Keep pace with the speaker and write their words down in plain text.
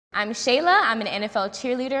I'm Shayla, I'm an NFL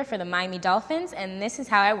cheerleader for the Miami Dolphins, and this is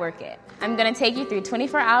how I work it. I'm gonna take you through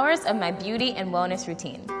 24 hours of my beauty and wellness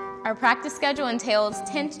routine. Our practice schedule entails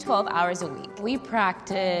 10 to 12 hours a week. We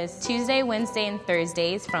practice Tuesday, Wednesday, and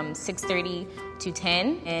Thursdays from 6:30 to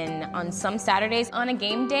 10, and on some Saturdays, on a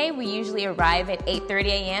game day, we usually arrive at 8:30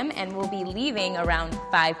 a.m. and we'll be leaving around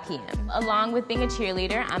 5 p.m. Along with being a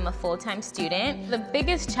cheerleader, I'm a full-time student. The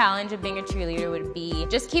biggest challenge of being a cheerleader would be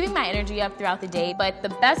just keeping my energy up throughout the day, but the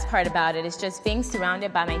best part about it is just being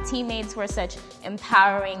surrounded by my teammates who are such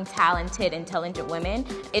empowering, talented, intelligent women.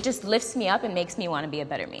 It just lifts me up and makes me want to be a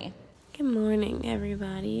better me. Good morning,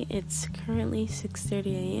 everybody. It's currently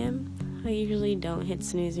 6:30 a.m. I usually don't hit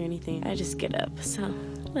snooze or anything. I just get up, so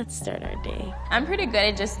let's start our day. I'm pretty good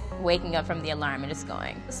at just waking up from the alarm and just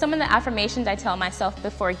going. Some of the affirmations I tell myself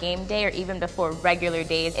before game day or even before regular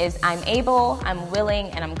days is I'm able, I'm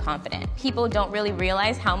willing, and I'm confident. People don't really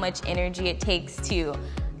realize how much energy it takes to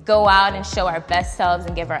go out and show our best selves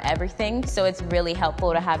and give our everything. So it's really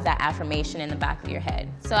helpful to have that affirmation in the back of your head.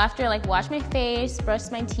 So after wash my face, brush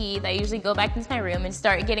my teeth, I usually go back into my room and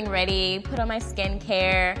start getting ready, put on my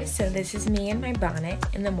skincare. So this is me in my bonnet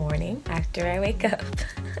in the morning after I wake up.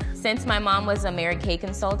 Since my mom was a Mary Kay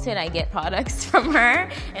consultant, I get products from her,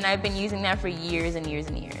 and I've been using that for years and years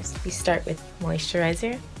and years. We start with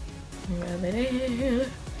moisturizer, rub it in.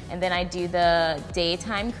 And then I do the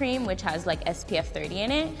daytime cream, which has SPF 30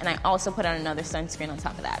 in it. And I also put on another sunscreen on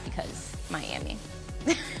top of that because Miami.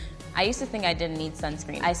 I used to think I didn't need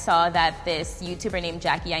sunscreen. I saw that this YouTuber named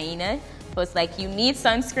Jackie Aina was like, you need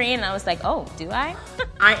sunscreen. And I was like, oh, do I?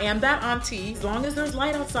 I am that auntie. As long as there's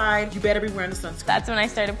light outside, you better be wearing the sunscreen. That's when I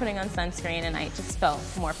started putting on sunscreen and I just felt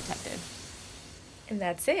more protected. And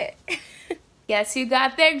that's it. Guess who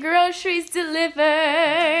got their groceries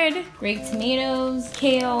delivered? Grape tomatoes,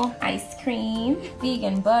 kale, ice cream,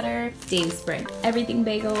 vegan butter, Dave's bread, everything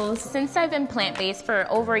bagels. Since I've been plant-based for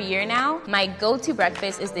over a year now, my go-to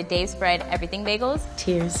breakfast is the Dave's bread, everything bagels.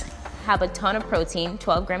 Cheers. Have a ton of protein,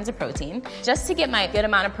 12 grams of protein, just to get my good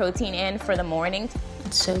amount of protein in for the morning.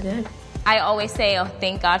 It's so good. I always say, oh,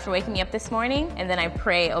 thank God for waking me up this morning, and then I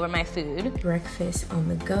pray over my food. Breakfast on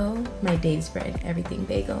the go, my Dave's bread, everything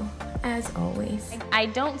bagel, as always. I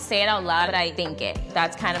don't say it out loud, but I think it.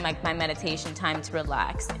 That's kind of my meditation time to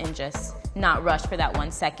relax and just not rush for that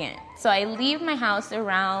 1 second. So I leave my house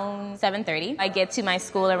around 7:30. I get to my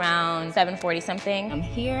school around 7:40 something. I'm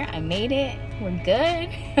here, I made it, we're good.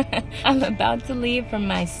 I'm about to leave from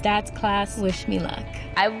my stats class, wish me luck.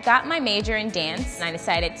 I got my major in dance and I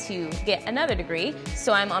decided to get another degree.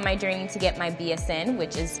 So I'm on my journey to get my BSN,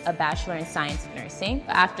 which is a Bachelor in Science of Nursing.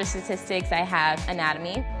 After statistics, I have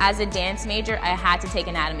anatomy. As a dance major, I had to take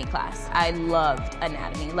anatomy class. I loved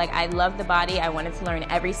anatomy. I loved the body. I wanted to learn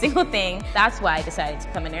every single thing. That's why I decided to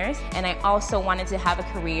become a nurse. And I also wanted to have a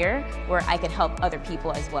career where I could help other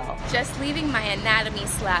people as well. Just leaving my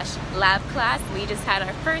anatomy/lab class, we just had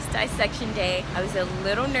our first dissection day. I was a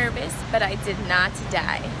little nervous, but I did not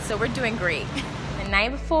die. So we're doing great. The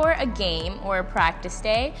night before a game or a practice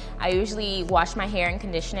day, I usually wash my hair and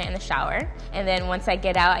condition it in the shower. And then once I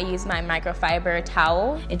get out, I use my microfiber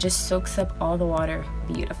towel. It just soaks up all the water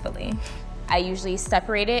beautifully. I usually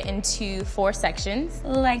separate it into 4 sections,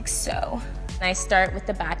 like so. I start with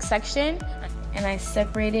the back section, and I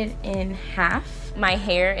separate it in half. My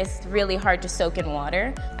hair is really hard to soak in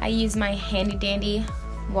water. I use my handy dandy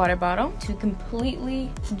water bottle to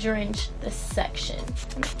completely drench this section.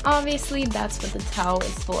 Obviously, that's what the towel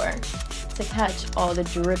is for, to catch all the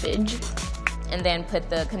drippage. And then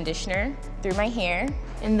put the conditioner through my hair.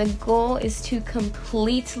 And the goal is to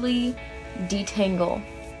completely detangle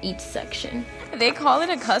each section. They call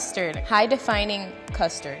it a custard, high defining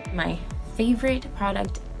custard. My favorite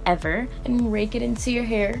product ever, and rake it into your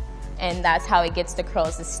hair. And that's how it gets the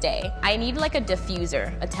curls to stay. I need a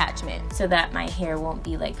diffuser attachment so that my hair won't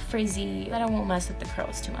be frizzy, that I won't mess with the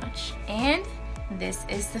curls too much. And this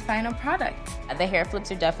is the final product. The hair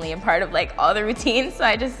flips are definitely a part of all the routines, so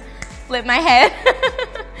I just flip my head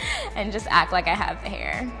and just act like I have the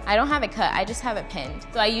hair. I don't have it cut, I just have it pinned.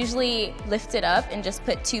 So I usually lift it up and just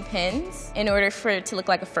put 2 pins in order for it to look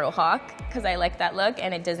like a fro hawk, because I like that look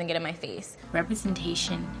and it doesn't get in my face.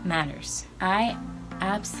 Representation matters. I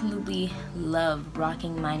absolutely love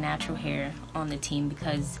rocking my natural hair on the team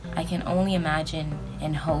because I can only imagine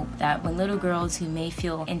and hope that when little girls who may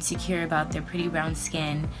feel insecure about their pretty brown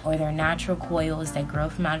skin or their natural coils that grow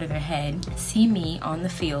from out of their head see me on the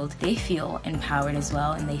field, they feel empowered as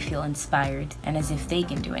well, and they feel inspired and as if they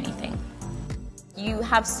can do anything. You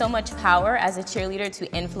have so much power as a cheerleader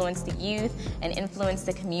to influence the youth and influence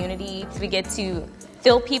the community. We get to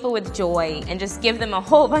fill people with joy and just give them a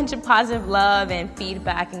whole bunch of positive love and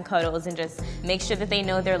feedback and cuddles and just make sure that they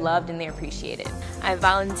know they're loved and they're appreciated. I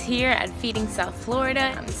volunteer at Feeding South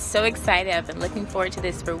Florida. I'm so excited. I've been looking forward to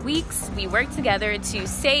this for weeks. We work together to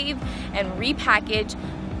save and repackage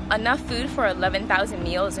enough food for 11,000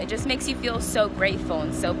 meals. It just makes you feel so grateful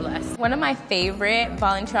and so blessed. One of my favorite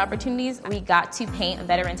volunteer opportunities, we got to paint a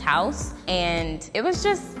veteran's house, and it was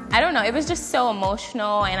just, I don't know, it was just so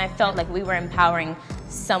emotional, and I felt like we were empowering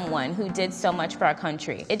someone who did so much for our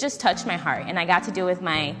country. It just touched my heart, and I got to do it with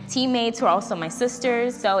my teammates who are also my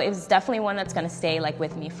sisters, so it was definitely one that's gonna stay like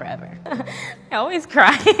with me forever. I always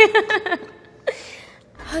cry.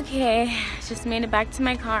 Okay, just made it back to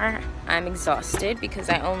my car. I'm exhausted because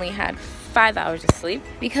I only had 5 hours of sleep.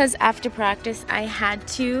 Because after practice, I had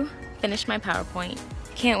to finish my PowerPoint.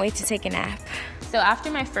 Can't wait to take a nap. So after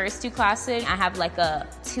my first 2 classes, I have like a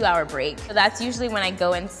 2-hour break. So that's usually when I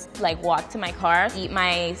go and like walk to my car, eat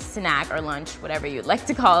my snack or lunch, whatever you'd like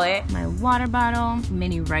to call it. My water bottle,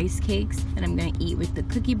 mini rice cakes that I'm gonna eat with the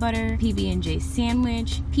cookie butter, PB&J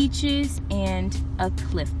sandwich, peaches, and a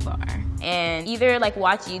Cliff Bar. And either like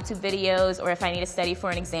watch YouTube videos, or if I need to study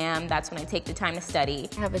for an exam, that's when I take the time to study.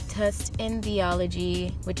 I have a test in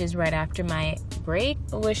biology, which is right after my break.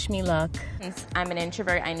 Wish me luck. Since I'm an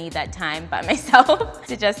introvert, I need that time by myself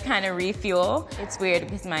to just kind of refuel. It's weird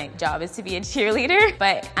because my job is to be a cheerleader,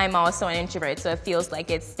 but I'm also an introvert, so it feels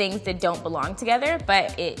like it's things that don't belong together,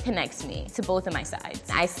 but it connects me to both of my sides.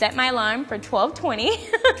 I set my alarm for 12:20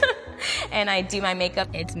 and I do my makeup.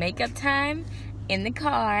 It's makeup time in the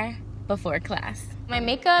car before class. My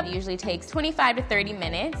makeup usually takes 25 to 30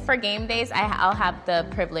 minutes. For game days, I'll have the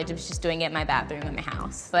privilege of just doing it in my bathroom in my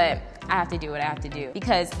house. But I have to do what I have to do.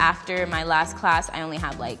 Because after my last class, I only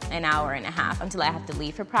have like an hour and a half until I have to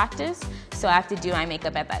leave for practice. So I have to do my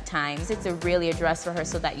makeup at that time. It's really a dress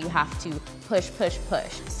rehearsal that you have to push.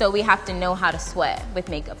 So we have to know how to sweat with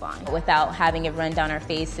makeup on without having it run down our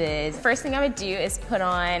faces. First thing I would do is put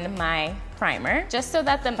on my primer, just so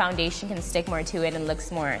that the foundation can stick more to it and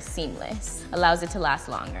looks more seamless. Allows it to last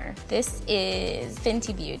longer. This is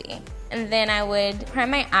Fenty Beauty. And then I would prime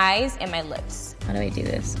my eyes and my lips. How do I do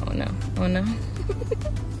this? Oh no, oh no.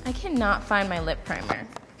 I cannot find my lip primer.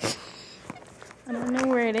 I don't know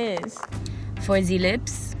where it is. For the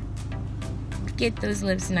lips, get those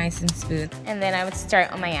lips nice and smooth. And then I would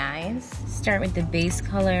start on my eyes. Start with the base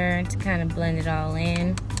color to kind of blend it all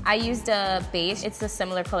in. I used a base, it's a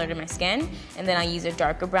similar color to my skin, and then I use a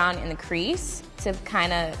darker brown in the crease to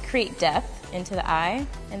kind of create depth into the eye,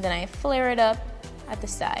 and then I flare it up at the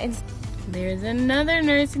sides. There's another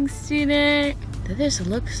nursing student. They just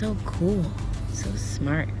look so cool, so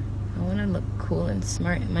smart. I want to look cool and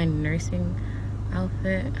smart in my nursing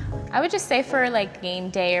outfit. I would just say for like game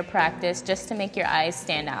day or practice, just to make your eyes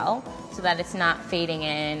stand out so that it's not fading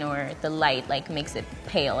in or the light like makes it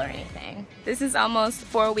pale or anything. This is almost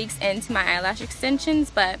 4 weeks into my eyelash extensions,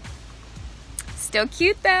 but still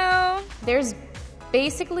cute though. There's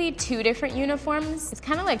basically 2 different uniforms. It's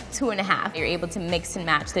kind of like 2.5. You're able to mix and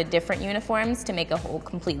match the different uniforms to make a whole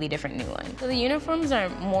completely different new one. So the uniforms are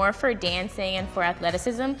more for dancing and for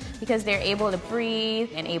athleticism because they're able to breathe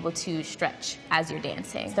and able to stretch as you're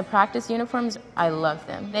dancing. The practice uniforms, I love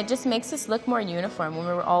them. It just makes us look more uniform when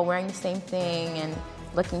we're all wearing the same thing and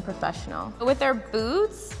looking professional. With our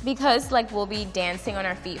boots, because like we'll be dancing on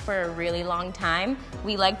our feet for a really long time,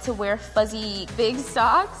 we like to wear fuzzy big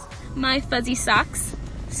socks. My fuzzy socks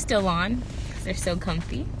still on because they're so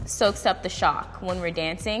comfy. Soaks up the shock when we're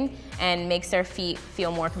dancing and makes our feet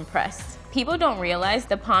feel more compressed. People don't realize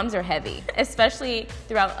the palms are heavy, especially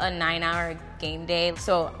throughout a 9-hour game day.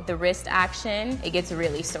 So the wrist action, it gets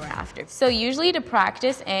really sore after. So usually to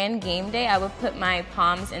practice and game day, I would put my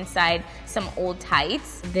palms inside some old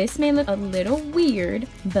tights. This may look a little weird,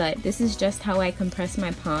 but this is just how I compress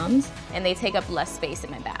my palms. And they take up less space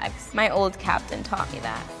in my bags. My old captain taught me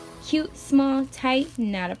that. Cute, small, tight,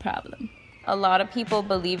 not a problem. A lot of people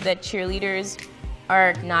believe that cheerleaders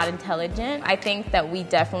are not intelligent. I think that we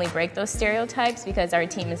definitely break those stereotypes because our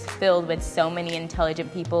team is filled with so many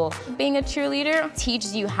intelligent people. Being a cheerleader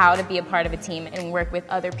teaches you how to be a part of a team and work with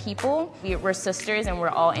other people. We're sisters and we're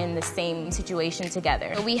all in the same situation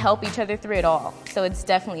together. So we help each other through it all. So it's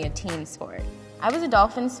definitely a team sport. I was a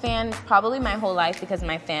Dolphins fan probably my whole life because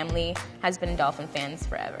my family has been Dolphin fans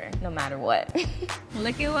forever, no matter what.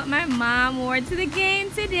 Look at what my mom wore to the game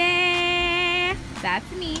today.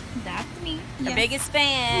 That's me, that's me. The biggest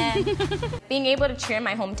fan. Being able to cheer in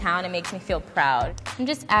my hometown, it makes me feel proud. I'm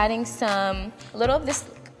just adding a little of this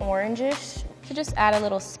orangish to just add a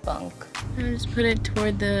little spunk. I just put it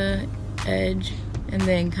toward the edge and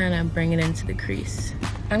then kind of bring it into the crease.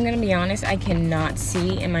 I'm gonna be honest, I cannot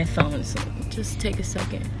see in my phone, so just take a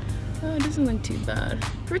second. Oh, it doesn't look too bad.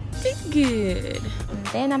 Pretty good. And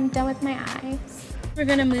then I'm done with my eyes. We're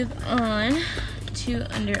gonna move on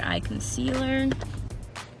to under eye concealer.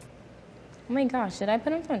 Oh my gosh, did I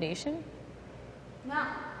put on foundation? No.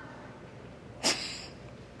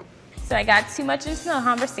 So I got too much into the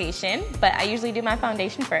conversation, but I usually do my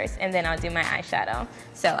foundation first and then I'll do my eyeshadow.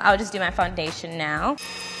 So I'll just do my foundation now.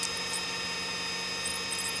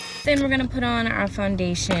 Then we're gonna put on our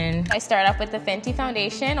foundation. I start off with the Fenty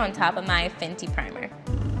foundation on top of my Fenty primer.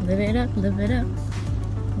 Live it up, live it up.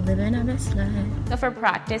 Living our best life. So for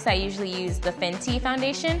practice, I usually use the Fenty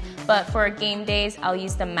foundation, but for game days, I'll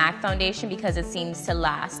use the MAC foundation because it seems to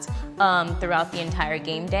last throughout the entire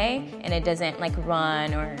game day, and it doesn't like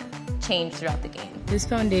run or change throughout the game. This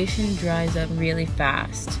foundation dries up really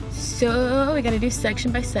fast. So we gotta do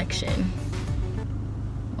section by section.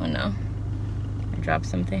 Oh no, I dropped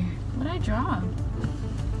something. What did I drop?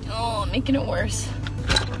 Oh, making it worse.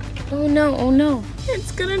 Oh no, oh no.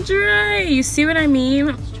 It's gonna dry. You see what I mean?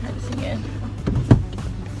 Let's try this again.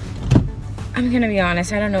 I'm gonna be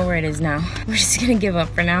honest, I don't know where it is now. We're just gonna give up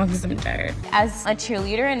for now because I'm tired. As a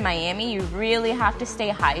cheerleader in Miami, you really have to stay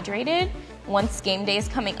hydrated. Once game day is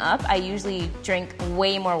coming up, I usually drink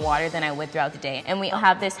way more water than I would throughout the day. And we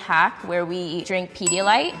have this hack where we drink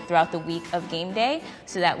Pedialyte throughout the week of game day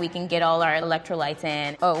so that we can get all our electrolytes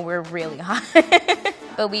in. Oh, we're really hot.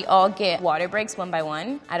 But we all get water breaks one by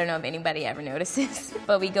one. I don't know if anybody ever notices,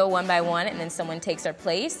 but we go one by one and then someone takes our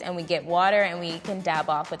place and we get water and we can dab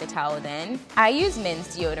off with a towel then. I use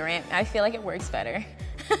men's deodorant. I feel like it works better.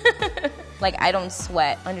 Like I don't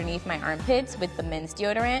sweat underneath my armpits with the men's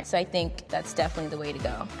deodorant, so I think that's definitely the way to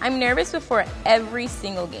go. I'm nervous before every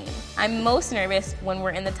single game. I'm most nervous when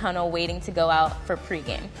we're in the tunnel waiting to go out for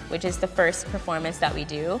pregame, which is the first performance that we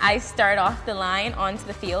do. I start off the line onto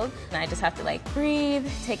the field, and I just have to like breathe,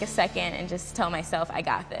 take a second, and just tell myself I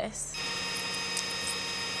got this.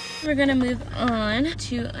 We're gonna move on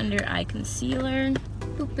to under eye concealer.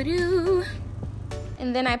 Boop-a-doo.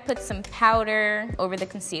 And then I put some powder over the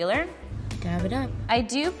concealer. Dab it up. I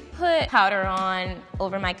do put powder on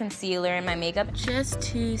over my concealer and my makeup just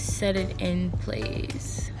to set it in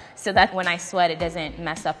place. So that when I sweat, it doesn't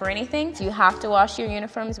mess up or anything. So you have to wash your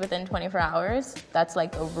uniforms within 24 hours. That's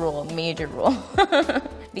like a rule, major rule.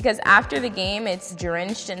 Because after the game, it's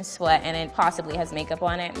drenched in sweat and it possibly has makeup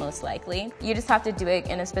on it, most likely. You just have to do it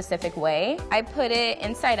in a specific way. I put it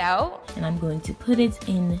inside out. And I'm going to put it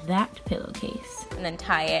in that pillowcase. And then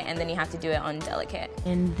tie it, and then you have to do it on delicate.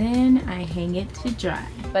 And then I hang it to dry.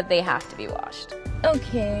 But they have to be washed.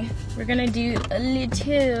 Okay, we're gonna do a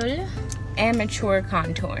little amateur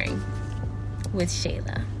contouring with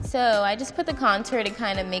Shayla. So I just put the contour to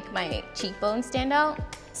kind of make my cheekbones stand out.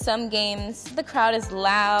 Some games, the crowd is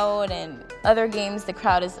loud, and other games, the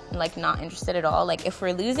crowd is like not interested at all. Like if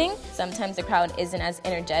we're losing, sometimes the crowd isn't as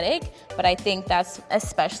energetic, but I think that's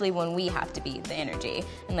especially when we have to be the energy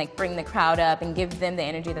and like bring the crowd up and give them the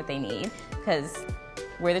energy that they need, because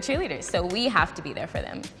we're the cheerleaders, so we have to be there for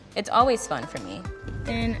them. It's always fun for me.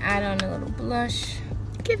 Then add on a little blush,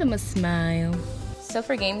 give them a smile. So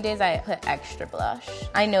for game days, I put extra blush.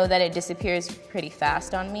 I know that it disappears pretty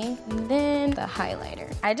fast on me. And then the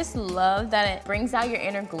highlighter. I just love that it brings out your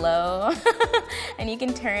inner glow. And you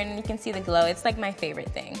can turn and you can see the glow. It's like my favorite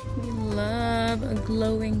thing. We love a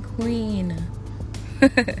glowing queen.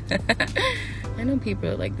 I know people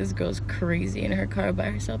are like, this girl's crazy in her car by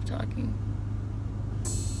herself talking.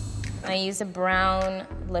 I use a brown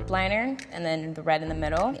lip liner and then the red in the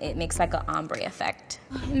middle. It makes like an ombre effect.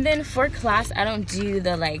 And then for class, I don't do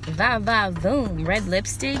the like va-va-voom red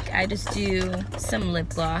lipstick. I just do some lip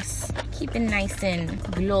gloss. Keep it nice and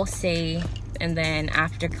glossy. And then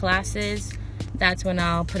after classes, that's when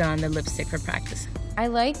I'll put on the lipstick for practice. I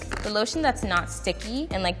like the lotion that's not sticky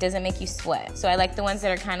and like doesn't make you sweat. So I like the ones that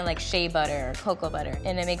are kind of like shea butter or cocoa butter,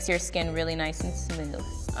 and it makes your skin really nice and smooth.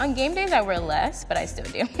 On game days, I wear less, but I still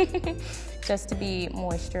do. Just to be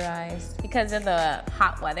moisturized. Because of the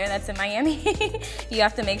hot weather that's in Miami, you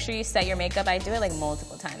have to make sure you set your makeup. I do it like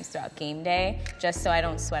multiple times throughout game day, just so I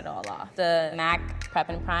don't sweat it all off. The MAC Prep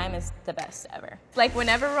and Prime is the best ever. Like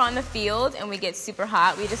whenever we're on the field and we get super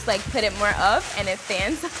hot, we just like put it more up and it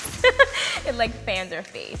fans us. It like fans our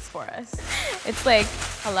face for us. It's like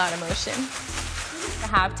a lot of motion. The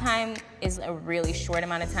halftime is a really short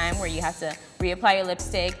amount of time where you have to reapply your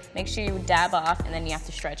lipstick, make sure you dab off, and then you have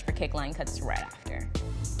to stretch for kick line because it's right after.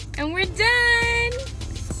 And we're done!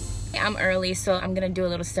 I'm early, so I'm gonna do a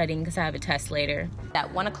little studying because I have a test later.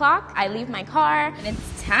 At 1 o'clock, I leave my car, And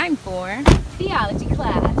it's time for theology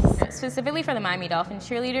class. Specifically for the Miami Dolphins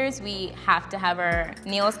cheerleaders, we have to have our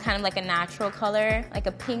nails kind of like a natural color, like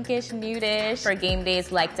a pinkish, nudish. For game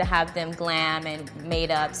days, like to have them glam and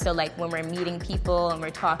made up. So like when we're meeting people and we're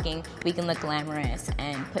talking, we can look glamorous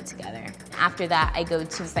and put together. After that, I go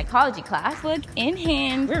to psychology class. Book in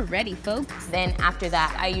hand, we're ready, folks. Then after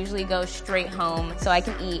that, I usually go straight home so I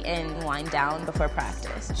can eat and wind down before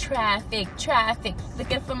practice. Traffic,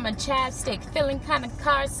 looking for my chapstick, feeling kind of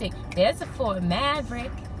car sick. There's a Ford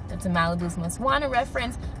Maverick. That's a Malibu's Most Wanted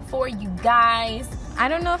reference for you guys. I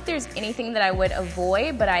don't know if there's anything that I would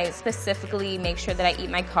avoid, but I specifically make sure that I eat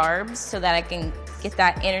my carbs so that I can get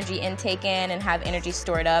that energy intake in and have energy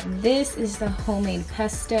stored up. This is the homemade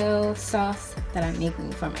pesto sauce that I'm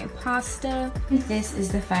making for my pasta. This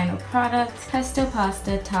is the final product, pesto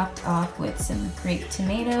pasta topped off with some grape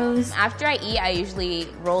tomatoes. After I eat, I usually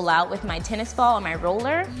roll out with my tennis ball or my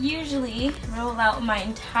roller. Usually roll out my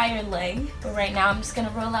entire leg, but right now I'm just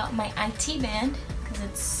gonna roll out my IT band because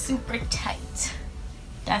it's super tight.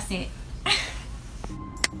 That's it.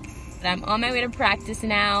 I'm on my way to practice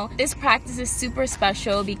now. This practice is super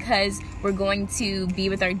special because we're going to be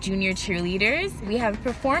with our junior cheerleaders. We have a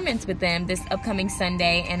performance with them this upcoming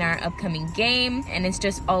Sunday in our upcoming game, and it's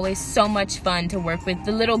just always so much fun to work with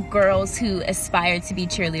the little girls who aspire to be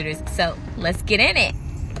cheerleaders. So let's get in it.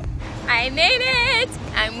 I made it!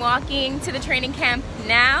 I'm walking to the training camp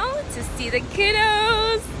now to see the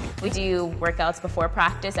kiddos. We do workouts before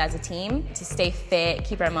practice as a team to stay fit,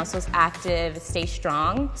 keep our muscles active, stay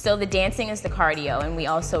strong. So the dancing is the cardio, and we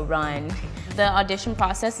also run. The audition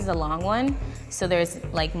process is a long one, so there's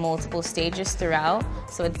like multiple stages throughout,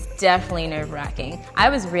 so it's definitely nerve-wracking. I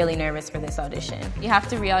was really nervous for this audition. You have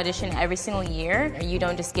to re-audition every single year, or you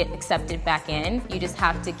don't just get accepted back in. You just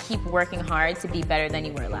have to keep working hard to be better than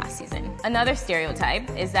you were last season. Another stereotype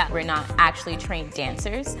is that we're not actually trained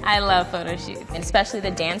dancers. I love photo shoots, and especially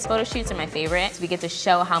the dance photo shoots are my favorite. We get to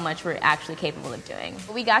show how much we're actually capable of doing.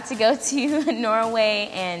 We got to go to Norway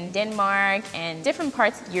and Denmark and different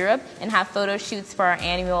parts of Europe and have photo shoots for our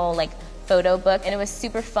annual photo book, and it was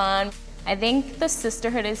super fun. I think the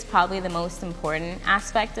sisterhood is probably the most important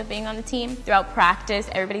aspect of being on the team. Throughout practice,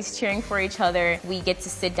 everybody's cheering for each other. We get to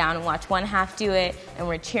sit down and watch one half do it, and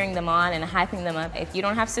we're cheering them on and hyping them up. If you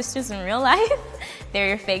don't have sisters in real life, they're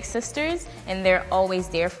your fake sisters, and they're always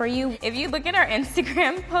there for you. If you look at our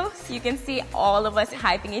Instagram posts, you can see all of us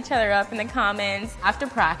hyping each other up in the comments. After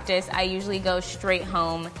practice, I usually go straight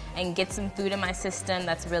home and get some food in my system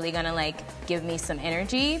that's really gonna give me some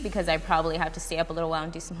energy, because I probably have to stay up a little while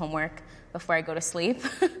and do some homework before I go to sleep.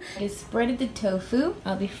 I just spreaded the tofu.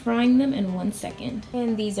 I'll be frying them in 1 second.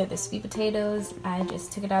 And these are the sweet potatoes. I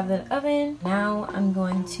just took it out of the oven. Now I'm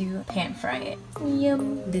going to pan fry it.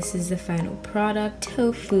 Yum. This is the final product.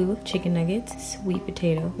 Tofu, chicken nuggets, sweet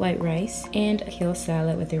potato, white rice, and a kale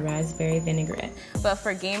salad with a raspberry vinaigrette. But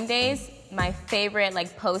for game days, my favorite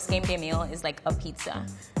post-game day meal is a pizza.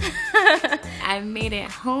 I've made it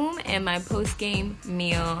home and my post-game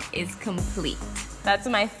meal is complete. That's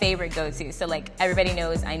my favorite go-to. So everybody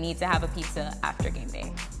knows I need to have a pizza after game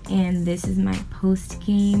day. And this is my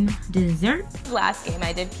post-game dessert. Last game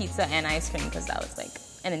I did pizza and ice cream because that was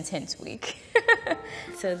an intense week.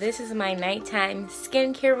 So this is my nighttime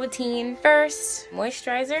skincare routine. First,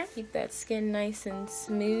 moisturizer. Keep that skin nice and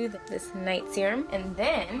smooth. This night serum. And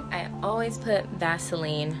then I always put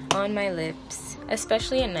Vaseline on my lips,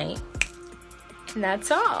 especially at night. And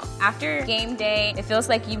that's all. After game day, it feels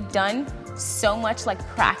like you've done so much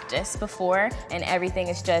practice before, and everything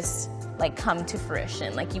is just come to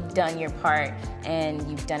fruition. You've done your part and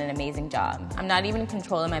you've done an amazing job. I'm not even in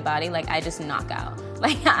control of my body. I just knock out.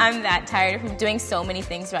 I'm that tired from doing so many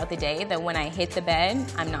things throughout the day that when I hit the bed,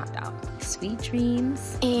 I'm knocked out. Sweet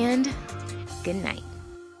dreams and good night.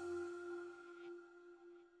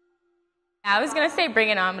 I was gonna say Bring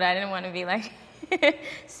It On, but I didn't want to be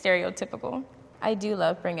stereotypical. I do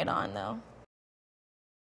love Bring It On though.